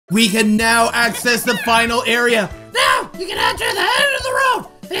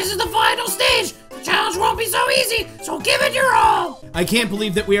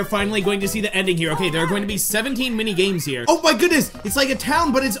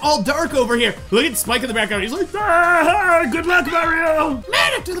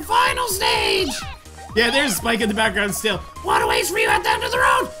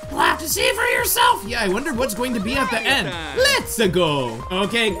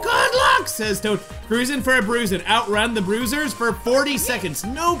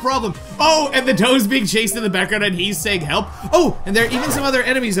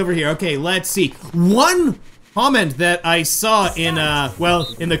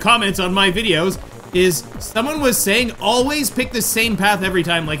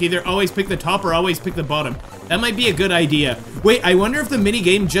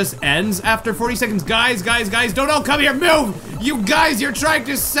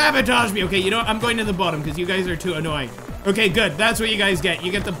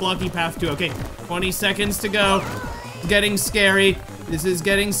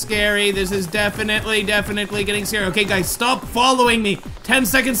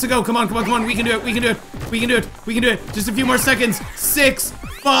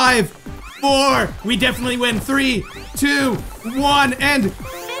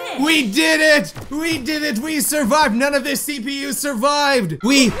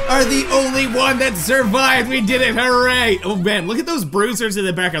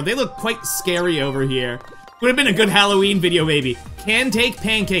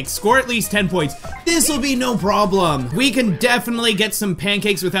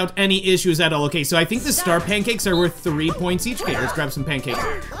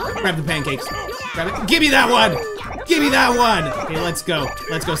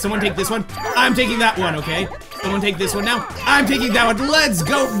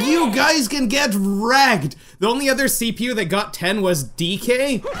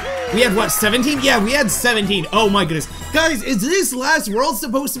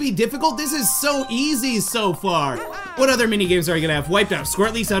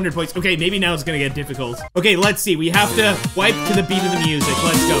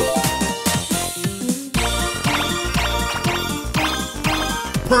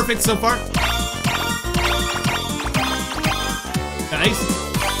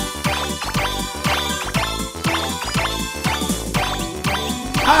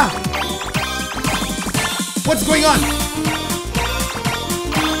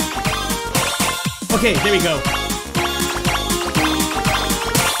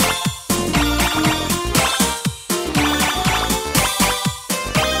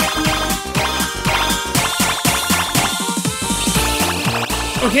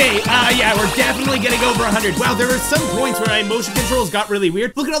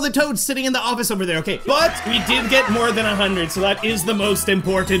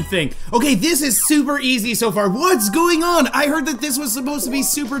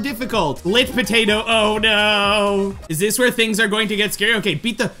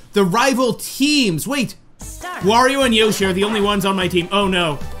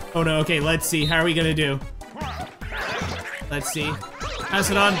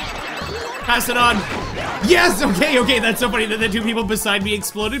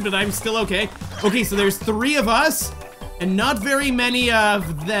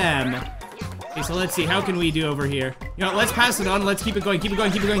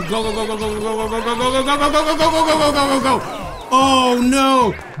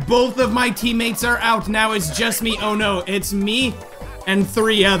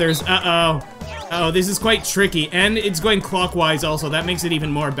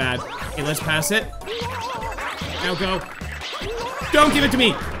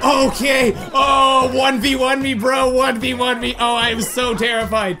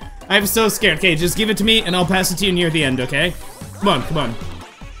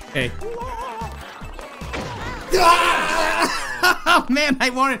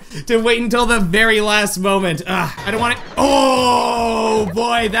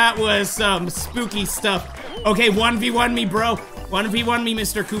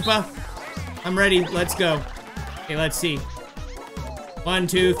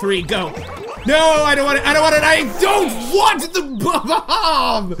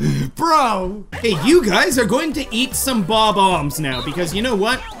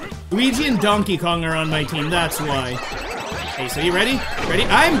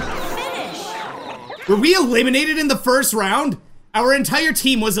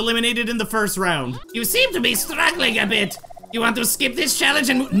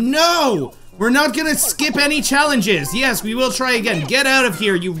We're not gonna skip any challenges. Yes, we will try again. Get out of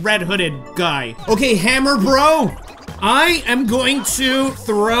here, you red-hooded guy. Okay, hammer bro. I am going to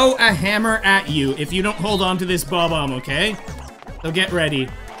throw a hammer at you if you don't hold on to this bomb, okay? So get ready.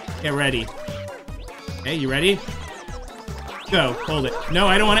 Get ready. Okay, you ready? Go, hold it. No,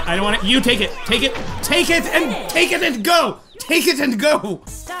 I don't want it, I don't want it. You take it, take it, take it, and take it and go! Take it and go!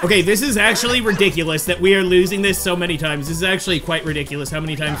 Okay, this is actually ridiculous that we are losing this so many times. This is actually quite ridiculous how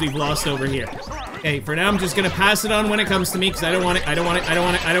many times we've lost over here. Okay, for now I'm just gonna pass it on when it comes to me because I don't want it, I don't want it, I don't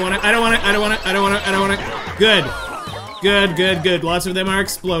want it, I don't want it, I don't want it, I don't want it, I don't want it, I don't want it. Good. Good, good, good. Lots of them are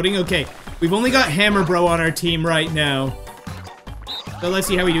exploding. Okay, we've only got Hammer Bro on our team right now. So let's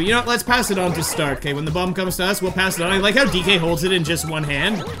see how we do. You know what? Let's pass it on to start. Okay, when the bomb comes to us, we'll pass it on. I like how DK holds it in just one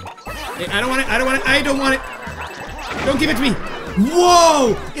hand. Okay, I don't want it. I don't want it. I don't want it. Don't give it to me.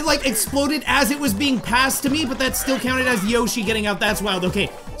 Whoa! It like exploded as it was being passed to me, but that still counted as Yoshi getting out. That's wild.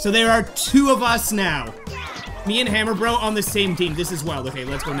 Okay, so there are two of us now. Me and Hammer Bro on the same team. This is wild. Okay,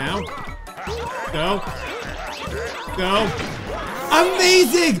 let's go now. Go. Go.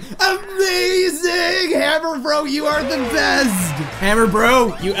 Amazing! Amazing! Hammer Bro, you are the best! Hammer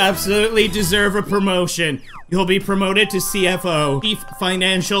Bro, you absolutely deserve a promotion. You'll be promoted to CFO, Chief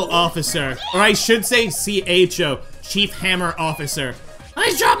Financial Officer. Or I should say CHO, Chief Hammer Officer.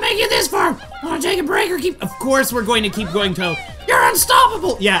 Nice job making it this far. Wanna take a break or keep? Of course we're going to keep going, Toe. You're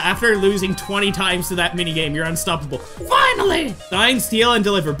unstoppable! Yeah, after losing 20 times to that minigame, you're unstoppable. Finally! Sign, steal, and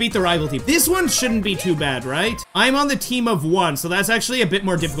deliver. Beat the rival team. This one shouldn't be too bad, right? I'm on the team of 1, so that's actually a bit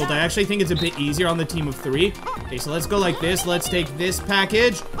more difficult. I actually think it's a bit easier on the team of 3. Okay, so let's go like this. Let's take this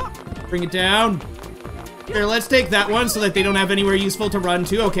package. Bring it down. Here, let's take that one so that they don't have anywhere useful to run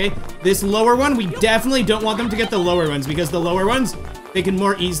to. Okay, this lower one, we definitely don't want them to get the lower ones because the lower ones, they can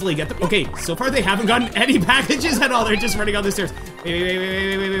more easily get them. Okay, so far they haven't gotten any packages at all. They're just running on the stairs.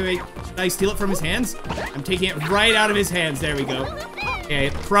 Wait. Should I steal it from his hands? I'm taking it right out of his hands. There we go. Okay,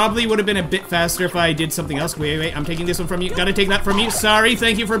 it probably would have been a bit faster if I did something else. Wait. I'm taking this one from you. Gotta take that from you. Sorry,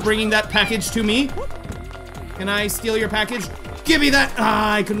 thank you for bringing that package to me. Can I steal your package? Give me that!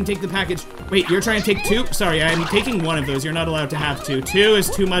 Ah, I couldn't take the package. Wait, you're trying to take 2? Sorry, I'm taking 1 of those. You're not allowed to have 2. 2 is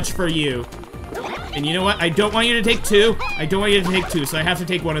too much for you. And you know what? I don't want you to take 2. I don't want you to take 2, so I have to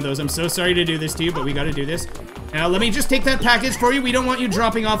take 1 of those. I'm so sorry to do this to you, but we gotta do this. Now, let me just take that package for you. We don't want you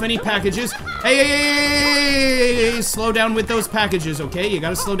dropping off any packages. Hey, slow down with those packages, okay? You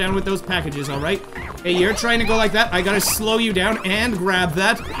gotta slow down with those packages, all right? Hey, you're trying to go like that. I gotta slow you down and grab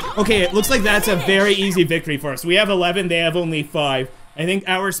that. Okay, it looks like that's a very easy victory for us. We have 11, they have only 5. I think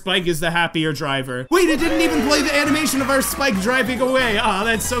our Spike is the happier driver. Wait, it didn't even play the animation of our Spike driving away. Ah,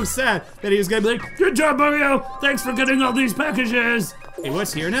 that's so sad that he was gonna be like, good job, Mario. Thanks for getting all these packages. Hey,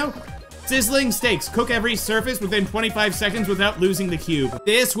 what's here now? Sizzling steaks. Cook every surface within 25 seconds without losing the cube.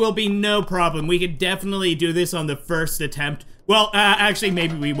 This will be no problem. We could definitely do this on the first attempt. Well, actually,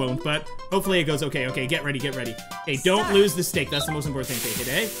 maybe we won't, but hopefully it goes okay. Okay, get ready, get ready. Okay, don't lose the steak. That's the most important thing. Take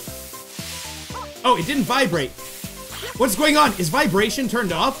it, eh? Oh, it didn't vibrate. What's going on? Is vibration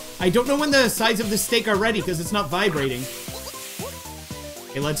turned off? I don't know when the sides of the steak are ready because it's not vibrating.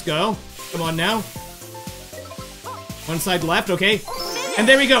 Okay, let's go. Come on now. One side left, okay. And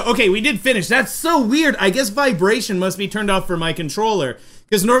there we go. Okay, we did finish. That's so weird. I guess vibration must be turned off for my controller.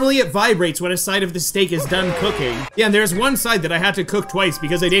 Because normally it vibrates when a side of the steak is done cooking. Yeah, and there's one side that I had to cook twice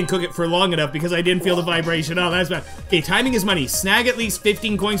because I didn't cook it for long enough because I didn't feel the vibration. Oh, that's bad. Okay, timing is money. Snag at least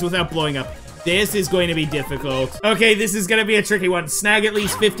 15 coins without blowing up. This is going to be difficult. Okay, this is gonna be a tricky one. Snag at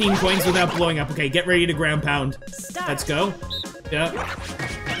least 15 coins without blowing up. Okay, get ready to ground pound. Let's go. Yeah.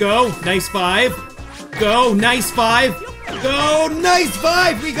 Go. Nice 5. Go. Nice 5. Go. Nice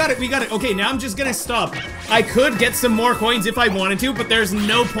 5. We got it. We got it. Okay, now I'm just gonna stop. I could get some more coins if I wanted to, but there's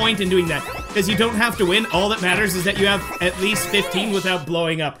no point in doing that because you don't have to win. All that matters is that you have at least 15 without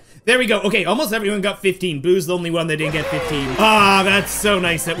blowing up. There we go. Okay, almost everyone got 15. Boo's the only one that didn't get 15. Ah, that's so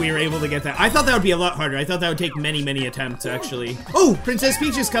nice that we were able to get that. I thought that would be a lot harder. I thought that would take many, many attempts, actually. Oh, Princess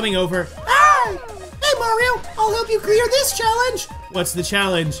Peach is coming over. Ah! Hey, Mario, I'll help you clear this challenge. What's the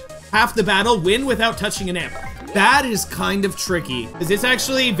challenge? Half the battle, win without touching an amp. That is kind of tricky, because it's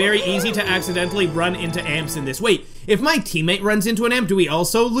actually very easy to accidentally run into amps in this. Wait, if my teammate runs into an amp, do we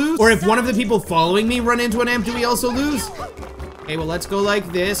also lose? Or if one of the people following me run into an amp, do we also lose? Okay, well, let's go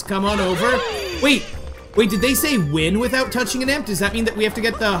like this. Come on over. Wait, did they say win without touching an amp? Does that mean that we have to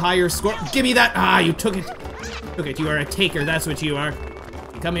get the higher score? Give me that. Ah, you took it. Took it. You are a taker. That's what you are.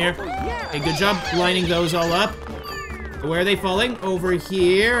 Okay, come here. Okay, good job lining those all up. Where are they falling? Over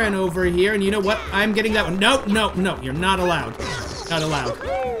here and over here. And you know what? I'm getting that one. No, no, no. You're not allowed. Not allowed.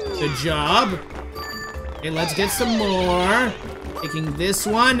 Good job. Okay, let's get some more. Taking this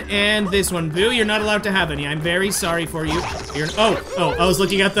one and this one. Boo, you're not allowed to have any. I'm very sorry for you. Oh, I was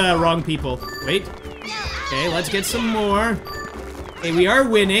looking at the wrong people. Wait. Okay, let's get some more. Okay, we are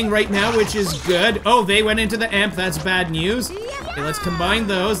winning right now, which is good. Oh, they went into the amp. That's bad news. Okay, let's combine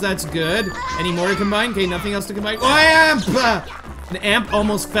those. That's good. Any more to combine? Okay, nothing else to combine. Oh, amp! The amp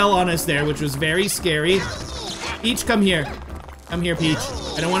almost fell on us there, which was very scary. Peach, come here. Come here, Peach.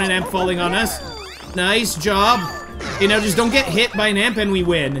 I don't want an amp falling on us. Nice job. Okay, now just don't get hit by an amp and we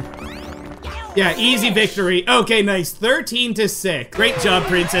win. Yeah, easy victory. Okay, nice. 13-6. Great job,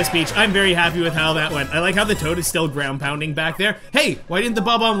 Princess Peach. I'm very happy with how that went. I like how the Toad is still ground pounding back there. Hey, why didn't the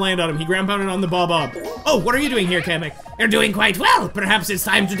Bob-omb land on him? He ground pounded on the Bob-omb. Oh, what are you doing here, Kamek? You're doing quite well. Perhaps it's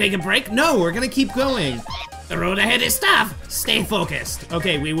time to take a break? No, we're gonna keep going. The road ahead is tough. Stay focused.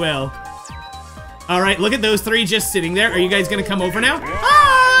 Okay, we will. All right, look at those three just sitting there. Are you guys gonna come over now?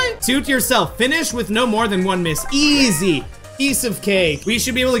 Hi! Suit yourself. Finish with no more than one miss. Easy. Piece of cake. We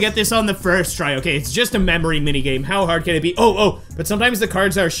should be able to get this on the first try. Okay, it's just a memory minigame. How hard can it be? Oh, but sometimes the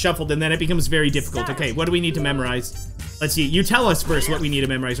cards are shuffled and then it becomes very difficult. Okay, what do we need to memorize? Let's see. You tell us first what we need to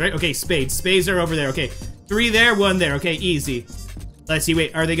memorize, right? Okay, spades. Spades are over there. Okay, 3 there, 1 there. Okay, easy. Let's see.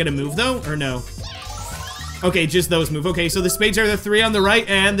 Wait, are they gonna move though, or no? Okay, just those move. Okay, so the spades are the 3 on the right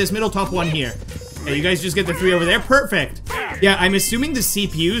and this middle top one here. Okay, you guys just get the 3 over there. Perfect. Yeah, I'm assuming the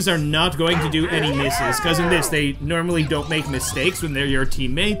CPUs are not going to do any misses, because in this, they normally don't make mistakes when they're your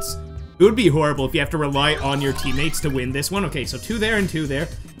teammates. It would be horrible if you have to rely on your teammates to win this one. Okay, so 2 there and 2 there.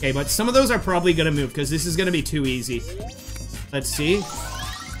 Okay, but some of those are probably gonna move, because this is gonna be too easy. Let's see.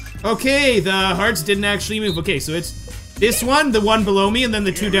 Okay, the hearts didn't actually move. Okay, so it's this one, the one below me, and then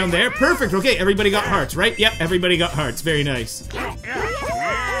the 2 down there. Perfect. Okay, everybody got hearts, right? Yep, everybody got hearts. Very nice.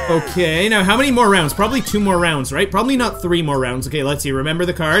 Okay, now how many more rounds? Probably 2 more rounds, right? Probably not 3 more rounds. Okay, let's see. Remember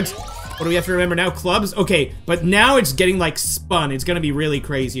the cards. What do we have to remember now? Clubs? Okay, but now it's getting like spun. It's gonna be really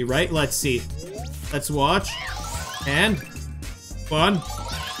crazy, right? Let's see. Let's watch. And 1.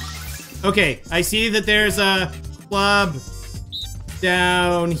 Okay, I see that there's a club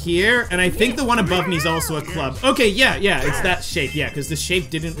down here, and I think the one above me is also a club. Okay, yeah, it's that shape. Yeah, because the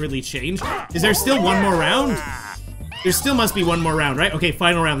shape didn't really change. Is there still 1 more round? There still must be 1 more round, right? Okay,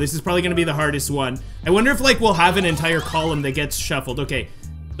 final round. This is probably gonna be the hardest one. I wonder if, like, we'll have an entire column that gets shuffled. Okay,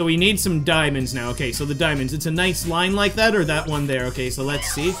 so we need some diamonds now. Okay, so the diamonds. It's a nice line like that, or that one there. Okay, so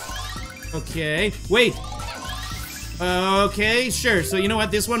let's see. Okay, wait. Okay, sure. So you know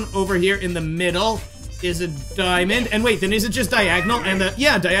what? This one over here in the middle is a diamond. And wait, then is it just diagonal? And the,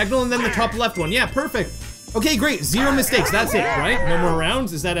 yeah, diagonal and then the top left one. Yeah, perfect. Okay, great. 0 mistakes. That's it, right? No more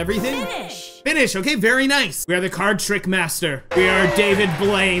rounds. Is that everything? Finish. Okay, very nice. We are the card trick master. We are David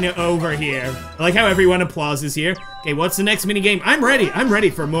Blaine over here. I like how everyone applauses here. Okay, what's the next mini game? I'm ready. I'm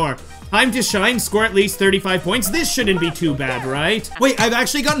ready for more. Time to shine. Score at least 35 points. This shouldn't be too bad, right? Wait, I've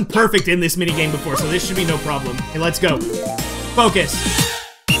actually gotten perfect in this mini game before, so this should be no problem. Okay, let's go. Focus.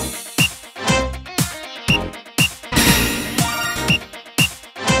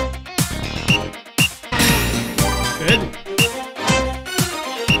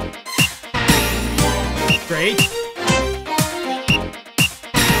 Great.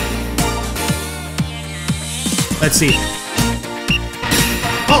 Let's see.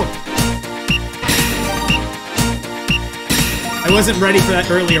 Oh! I wasn't ready for that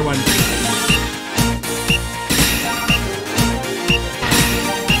earlier one.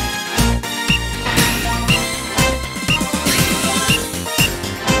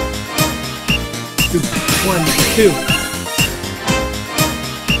 One, 2.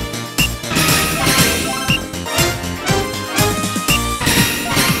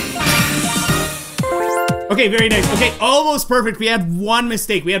 Okay, very nice. Okay, almost perfect. We had 1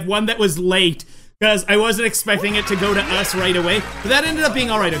 mistake. We had 1 that was late because I wasn't expecting it to go to us right away. But that ended up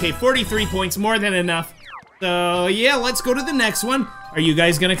being all right. Okay, 43 points, more than enough. So yeah, let's go to the next one. Are you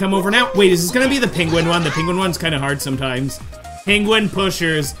guys gonna come over now? Wait, is this gonna be the penguin one? The penguin one's kind of hard sometimes. Penguin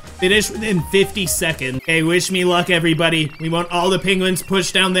pushers. Finish within 50 seconds. Okay, wish me luck, everybody. We want all the penguins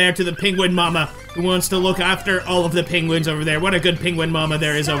pushed down there to the penguin mama who wants to look after all of the penguins over there. What a good penguin mama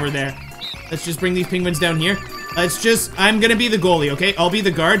there is over there. Let's just bring these penguins down here. I'm gonna be the goalie, okay? I'll be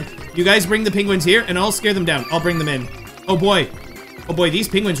the guard. You guys bring the penguins here, and I'll scare them down. I'll bring them in. Oh boy. Oh boy, these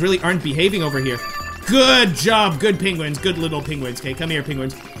penguins really aren't behaving over here. Good job, good penguins, good little penguins. Okay, come here,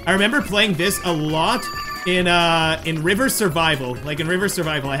 penguins. I remember playing this a lot in River Survival. Like in River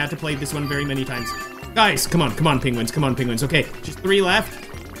Survival, I had to play this one very many times. Guys, come on, penguins, come on, penguins. Okay, just 3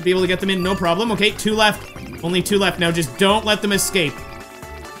 left. To be able to get them in, no problem. Okay, 2 left. Only 2 left. Now just don't let them escape.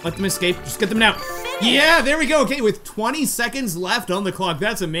 Let them escape. Just get them now. Yeah, there we go. Okay, with 20 seconds left on the clock.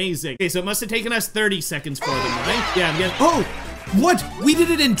 That's amazing. Okay, so it must have taken us 30 seconds for them, right? Yeah, I'm getting... Oh! What? We did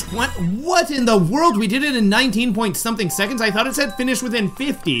it in what in the world? We did it in 19 point something seconds? I thought it said finish within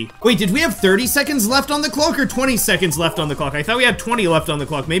 50. Wait, did we have 30 seconds left on the clock or 20 seconds left on the clock? I thought we had 20 left on the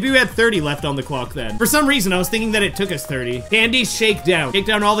clock. Maybe we had 30 left on the clock then. For some reason, I was thinking that it took us 30. Candy shake down. Shake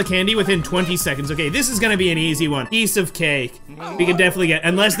down all the candy within 20 seconds. Okay, this is gonna be an easy one. Piece of cake. We can definitely get,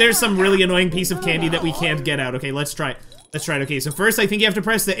 unless there's some really annoying piece of candy that we can't get out. Okay, let's try it. Let's try it. Okay, so first I think you have to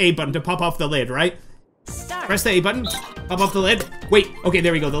press the A button to pop off the lid, right? Press the A button, pop off the lid. Wait, okay,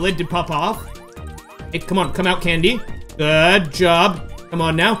 there we go. The lid did pop off. Hey, come on, come out, candy. Good job. Come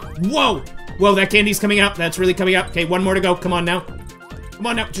on now. Whoa! Whoa, that candy's coming out. That's really coming out. Okay, one more to go. Come on now. Come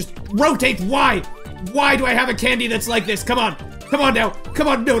on now. Just rotate. Why? Why do I have a candy that's like this? Come on. Come on now. Come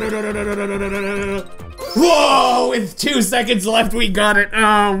on. No, no, no, no, no, no, no, no, no, no, no. Whoa! With 2 seconds left, we got it.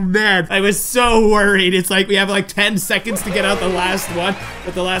 Oh, man. I was so worried. It's like we have like 10 seconds to get out the last one,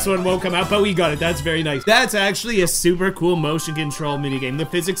 but the last one won't come out, but we got it. That's very nice. That's actually a super cool motion control minigame. The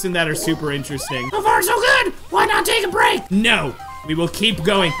physics in that are super interesting. So far, so good. Why not take a break? No. We will keep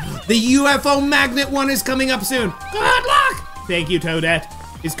going. The UFO magnet one is coming up soon. Good luck. Thank you, Toadette.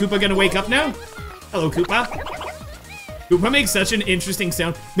 Is Koopa gonna wake up now? Hello, Koopa. Koopa makes such an interesting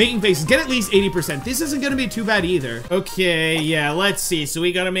sound. Making faces. Get at least 80%. This isn't gonna be too bad either. Okay, yeah, let's see. So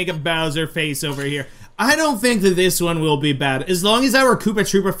we gotta make a Bowser face over here. I don't think that this one will be bad. As long as our Koopa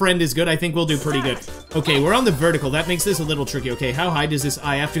Troopa friend is good, I think we'll do pretty good. Okay, we're on the vertical. That makes this a little tricky. Okay, how high does this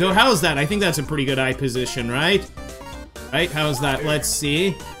eye have to go? How's that? I think that's a pretty good eye position, right? Right, how's that? Let's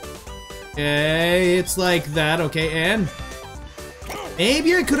see. Okay, it's like that. Okay, and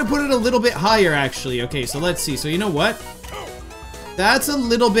maybe I could have put it a little bit higher, actually. Okay, so let's see. So you know what? That's a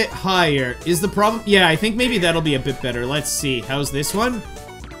little bit higher. Is the problem? Yeah, I think maybe that'll be a bit better. Let's see. How's this one?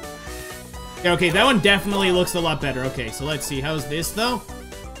 Yeah, okay, that one definitely looks a lot better. Okay, so let's see. How's this, though?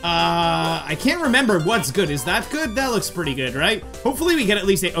 I can't remember what's good. Is that good? That looks pretty good, right? Hopefully we get at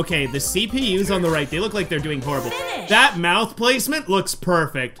least okay, the CPUs on the right, they look like they're doing horrible. That mouth placement looks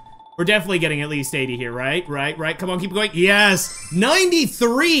perfect. We're definitely getting at least 80 here, right? Right. Come on, keep going. Yes!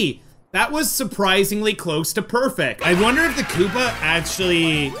 93! That was surprisingly close to perfect. I wonder if the Koopa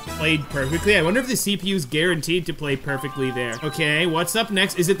actually played perfectly. I wonder if the CPU's guaranteed to play perfectly there. Okay, what's up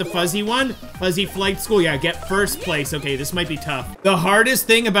next? Is it the fuzzy one? Fuzzy Flight School. Yeah, get first place. Okay, this might be tough. The hardest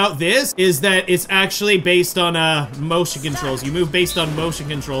thing about this is that it's actually based on motion controls. You move based on motion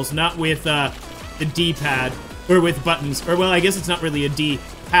controls, not with the D-pad or with buttons. Or, well, I guess it's not really a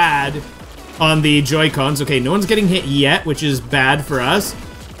D-pad on the Joy-Cons. Okay, no one's getting hit yet, which is bad for us.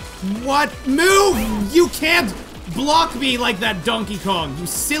 What? Move! You can't block me like that, Donkey Kong, you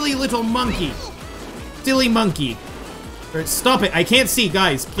silly little monkey. Silly monkey. Stop it, I can't see,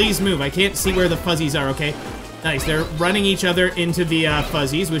 guys. Please move, I can't see where the fuzzies are, okay? Nice, they're running each other into the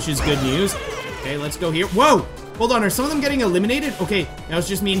fuzzies, which is good news. Okay, let's go here. Whoa! Hold on, are some of them getting eliminated? Okay, now it's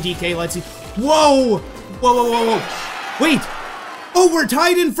just me and DK, let's see. Whoa! Whoa. Wait! Oh, we're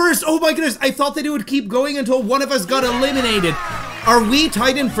tied in first! Oh my goodness, I thought that it would keep going until one of us got eliminated. Are we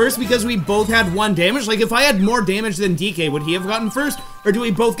tied in first because we both had 1 damage? Like, if I had more damage than DK, would he have gotten first? Or do we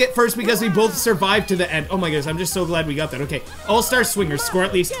both get first because we both survived to the end? Oh my goodness, I'm just so glad we got that. Okay, All-Star Swingers, score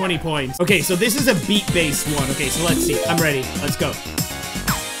at least 20 points. Okay, so this is a beat-based one. Okay, so let's see. I'm ready. Let's go.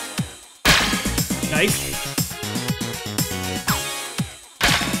 Nice.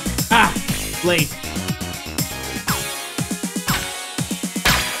 Ah, late.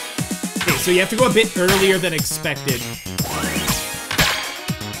 Okay, so you have to go a bit earlier than expected.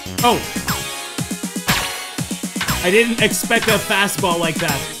 Oh! I didn't expect a fastball like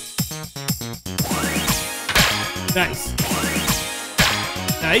that. Nice.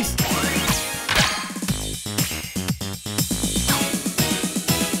 Nice.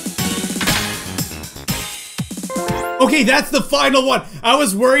 Okay, that's the final one. I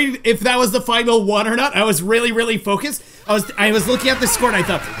was worried if that was the final one or not. I was really focused. I was looking at the score and I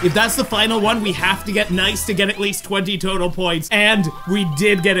thought, if that's the final one, we have to get nice to get at least 20 total points. And we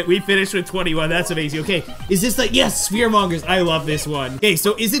did get it. We finished with 21. That's amazing. Okay, is this like, yes, Spheremongers. I love this one. Okay,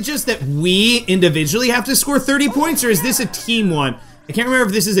 so is it just that we individually have to score 30 points or is this a team one? I can't remember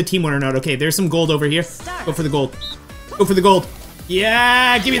if this is a team one or not. Okay, there's some gold over here. Go for the gold. Go for the gold.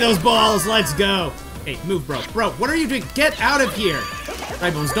 Yeah, give me those balls. Let's go. Hey, move, bro. Bro, what are you doing? Get out of here.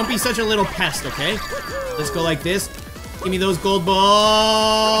 Right, Bones, don't be such a little pest, okay? Let's go like this. Give me those gold balls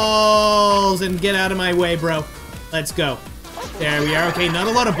and get out of my way, bro. Let's go. There we are. Okay, not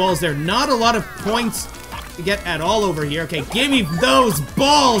a lot of balls there. Not a lot of points to get at all over here. Okay, give me those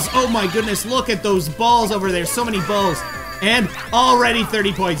balls. Oh my goodness, look at those balls over there. So many balls. And already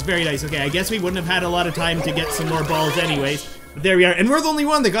 30 points. Very nice. Okay, I guess we wouldn't have had a lot of time to get some more balls anyways. There we are, and we're the only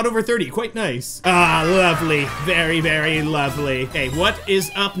one that got over 30. Quite nice. Ah, lovely. Very, very lovely. Okay, what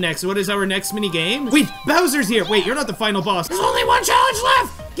is up next? What is our next mini game? Wait, Bowser's here. Wait, you're not the final boss. There's only one challenge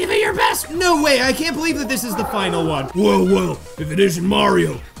left. Give it your best. No way, I can't believe that this is the final one. Well, if it isn't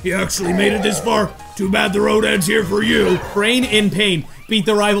Mario, he actually made it this far. Too bad the road ends here for you. Brain in pain. Beat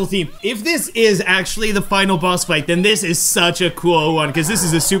the rival team. If this is actually the final boss fight, then this is such a cool one, because this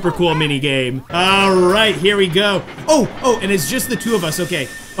is a super cool mini game. All right, here we go. Oh, and it's just the two of us, okay.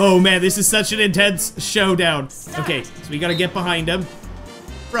 Oh man, this is such an intense showdown. Okay, so we gotta get behind him.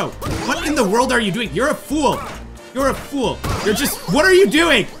 Bro, what in the world are you doing? You're a fool. You're a fool. You're just, what are you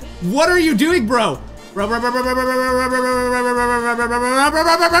doing? What are you doing, bro?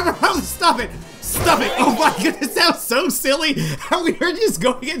 Stop it. Stop it! Oh my goodness, that was so silly! How we were just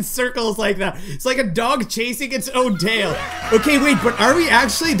going in circles like that. It's like a dog chasing its own tail. Okay, wait, but are we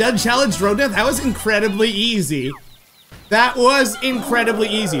actually done Challenge Road now? That was incredibly easy. That was incredibly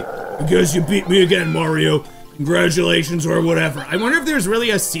easy. I guess you beat me again, Mario. Congratulations or whatever. I wonder if there's really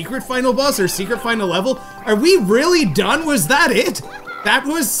a secret final boss or secret final level. Are we really done? Was that it? That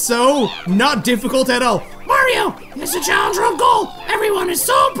was so not difficult at all. Mario, it's a challenge road goal. Everyone is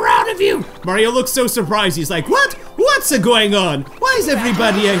so proud of you. Mario looks so surprised. He's like, what? What's going on? Why is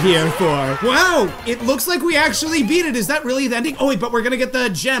everybody here for? Wow, it looks like we actually beat it. Is that really the ending? Oh wait, but we're gonna get the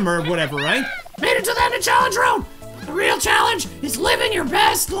gem or whatever, right? Made it to the end of challenge road. The real challenge is living your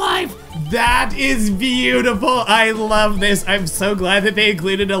best life. That is beautiful. I love this. I'm so glad that they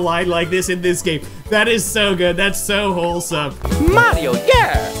included a line like this in this game. That is so good. That's so wholesome. Mario,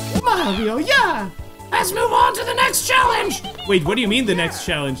 yeah! Mario, yeah! Let's move on to the next challenge. Wait, what do you mean the next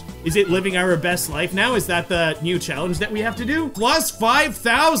challenge? Is it living our best life now? Is that the new challenge that we have to do? Plus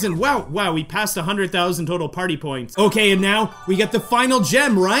 5,000. Wow, we passed 100,000 total party points. Okay, and now we get the final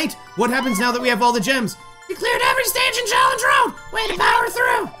gem, right? What happens now that we have all the gems? You cleared every stage in Challenge Road. Way to power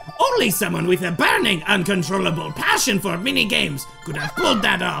through. Only someone with a burning, uncontrollable passion for mini-games could have pulled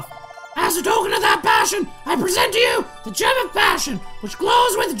that off. As a token of that passion, I present to you the Gem of Passion, which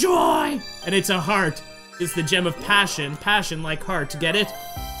glows with joy. And it's a heart. It's the Gem of Passion. Passion like heart, get it?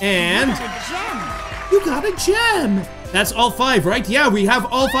 And... you got a gem. That's all 5, right? Yeah, we have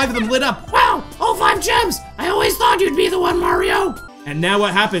all 5 of them lit up. Wow, all 5 gems. I always thought you'd be the one, Mario. And now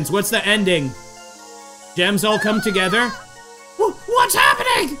what happens? What's the ending? Gems all come together. What's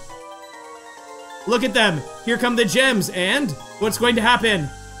happening? Look at them. Here come the gems. And what's going to happen?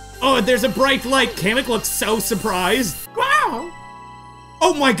 Oh, there's a bright light. Kamek looks so surprised. Wow.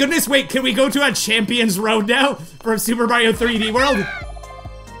 Oh my goodness, wait, can we go to a Champions Road now from Super Mario 3D World?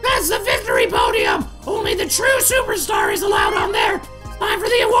 That's the victory podium. Only the true superstar is allowed on there. It's time for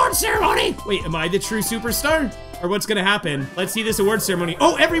the award ceremony. Wait, am I the true superstar? Or what's gonna happen? Let's see this award ceremony.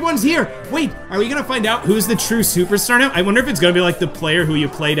 Oh, everyone's here. Wait, are we gonna find out who's the true superstar now? I wonder if it's gonna be like the player who you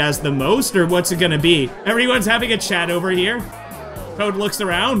played as the most, or what's it gonna be? Everyone's having a chat over here. Toad looks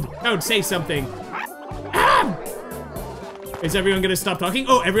around. Toad, say something. Is everyone gonna stop talking?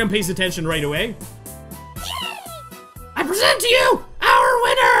 Oh, everyone pays attention right away. I present to you our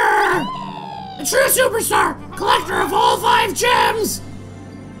winner! The true superstar, collector of all 5 gems!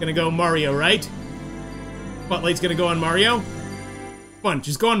 Gonna go Mario, right? Spotlight's gonna go on Mario? Come on,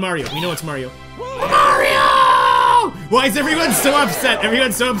 just go on Mario. We know it's Mario. Mario! Why is everyone so upset?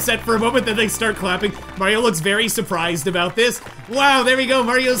 Everyone's so upset for a moment that they start clapping. Mario looks very surprised about this. Wow, there we go.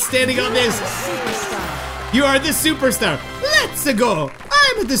 Mario's standing on this. You are the superstar. Let's go.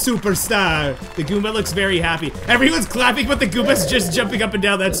 I'm the superstar. The Goomba looks very happy. Everyone's clapping, but the Goomba's just jumping up and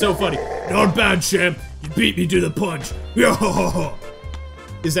down. That's so funny. Not bad, champ. You beat me to the punch.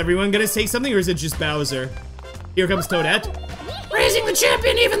 Is everyone gonna say something, or is it just Bowser? Here comes Toadette. Raising the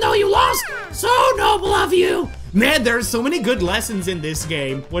champion even though you lost? So noble of you. Man, there are so many good lessons in this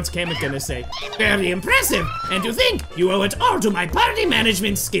game. What's Kamek gonna say? Very impressive. And to think you owe it all to my party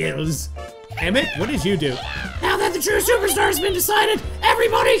management skills. Kamek, what did you do? Now that the true superstar has been decided,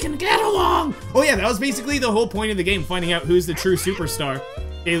 everybody can get along. Oh yeah, that was basically the whole point of the game, finding out who's the true superstar.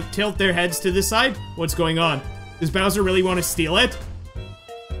 They tilt their heads to the side. What's going on? Does Bowser really want to steal it?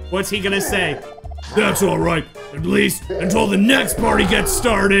 What's he gonna say? That's alright, at least until the next party gets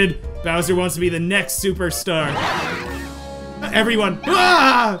started. Bowser wants to be the next superstar. Everyone,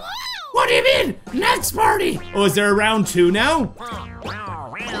 ah! What do you mean, next party? Oh, is there a round 2 now?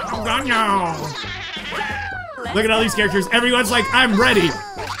 Look at all these characters. Everyone's like, I'm ready.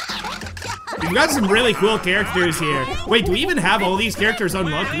 We've got some really cool characters here. Wait, do we even have all these characters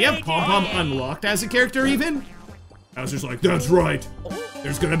unlocked? Do we have Pom Pom unlocked as a character even? Bowser's like, that's right.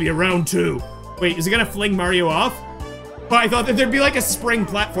 There's gonna be a round 2. Wait, is it gonna fling Mario off? Oh, I thought that there'd be like a spring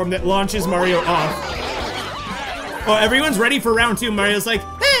platform that launches Mario off. Oh, everyone's ready for round 2. Mario's like,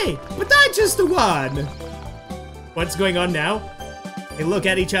 hey, but I just won. What's going on now? They look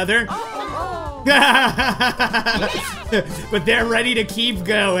at each other. But they're ready to keep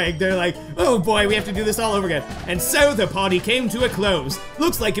going. They're like, oh boy, we have to do this all over again. And so the party came to a close.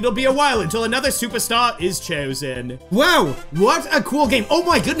 Looks like it'll be a while until another superstar is chosen. Wow, what a cool game. Oh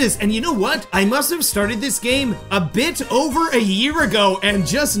my goodness, and you know what? I must have started this game a bit over a year ago, and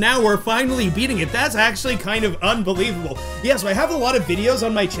just now we're finally beating it. That's actually kind of unbelievable. Yes, I have a lot of videos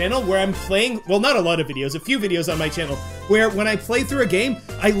on my channel where I'm playing, well, not a lot of videos, a few videos on my channel, where when I play through a game,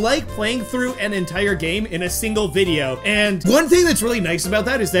 I like playing through an entire game in a single video. And one thing that's really nice about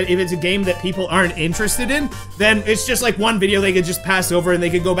that is that if it's a game that people aren't interested in, then it's just like one video they could just pass over and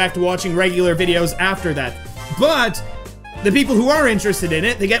they could go back to watching regular videos after that. But the people who are interested in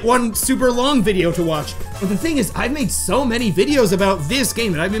it, they get one super long video to watch. But the thing is, I've made so many videos about this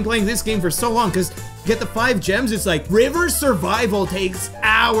game, and I've been playing this game for so long, because get the 5 gems, it's like, River Survival takes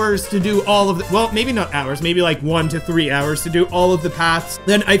hours to do all of the, well, maybe not hours, maybe like 1 to 3 hours to do all of the paths.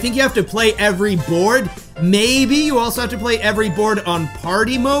 Then I think you have to play every board. Maybe you also have to play every board on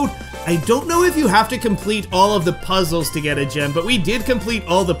party mode. I don't know if you have to complete all of the puzzles to get a gem, but we did complete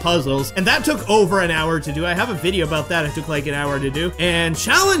all the puzzles, and that took over an hour to do. I have a video about that. It took like an hour to do. And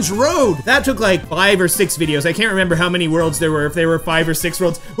Challenge Road, that took like 5 or 6 videos. I can't remember how many worlds there were, if there were 5 or 6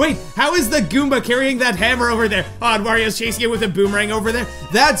 worlds. Wait, how is the Goomba carrying that hammer over there? Oh, and Mario's chasing it with a boomerang over there.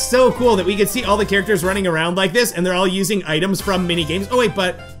 That's so cool that we can see all the characters running around like this, and they're all using items from minigames. Oh wait,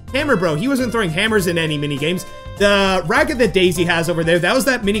 but Hammer Bro, he wasn't throwing hammers in any minigames. The racket that Daisy has over there, that was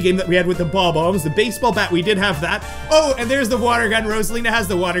that minigame that we had with the ball bombs. The baseball bat, we did have that. Oh, and there's the water gun. Rosalina has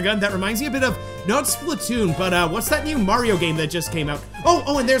the water gun. That reminds me a bit of, not Splatoon, but what's that new Mario game that just came out?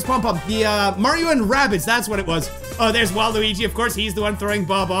 Oh, and there's Pom Pom. The Mario and Rabbids, that's what it was. Oh, there's Waluigi, of course, he's the one throwing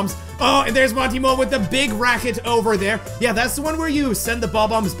ball bombs. Oh, and there's Monty Mole with the big racket over there. Yeah, that's the one where you send the ball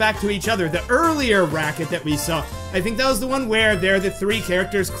bombs back to each other. The earlier racket that we saw, I think that was the one where they're the 3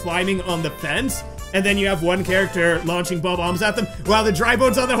 characters climbing on the fence, and then you have one character launching ball bombs at them while the dry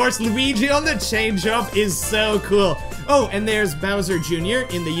bones on the horse. Luigi on the chain jump is so cool. Oh, and there's Bowser Jr.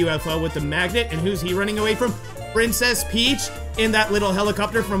 in the UFO with the magnet, and who's he running away from? Princess Peach in that little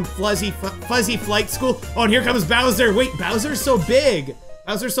helicopter from Fuzzy Flight School. Oh, and here comes Bowser. Wait, Bowser's so big.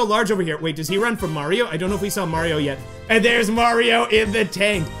 Bowser's so large over here. Wait, does he run from Mario? I don't know if we saw Mario yet. And there's Mario in the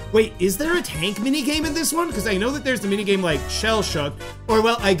tank. Wait, is there a tank minigame in this one? Because I know that there's the minigame like Shell Shock. Or,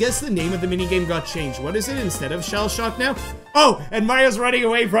 well, I guess the name of the minigame got changed. What is it instead of Shell Shock now? Oh, and Mario's running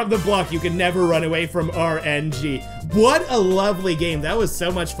away from the block. You can never run away from RNG. What a lovely game. That was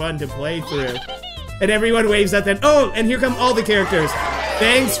so much fun to play through. And everyone waves at them. Oh, and here come all the characters.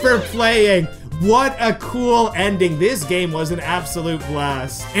 Thanks for playing. What a cool ending. This game was an absolute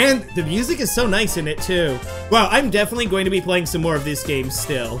blast. And the music is so nice in it too. Wow, I'm definitely going to be playing some more of this game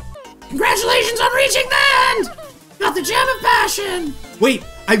still. Congratulations on reaching the end! Got the Gem of Passion! Wait,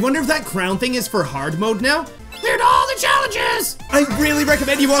 I wonder if that crown thing is for hard mode now? Cleared all the challenges! I really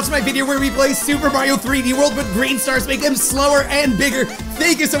recommend you watch my video where we play Super Mario 3D World, but green stars make them slower and bigger.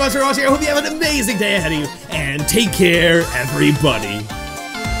 Thank you so much for watching. I hope you have an amazing day ahead of you. And take care, everybody.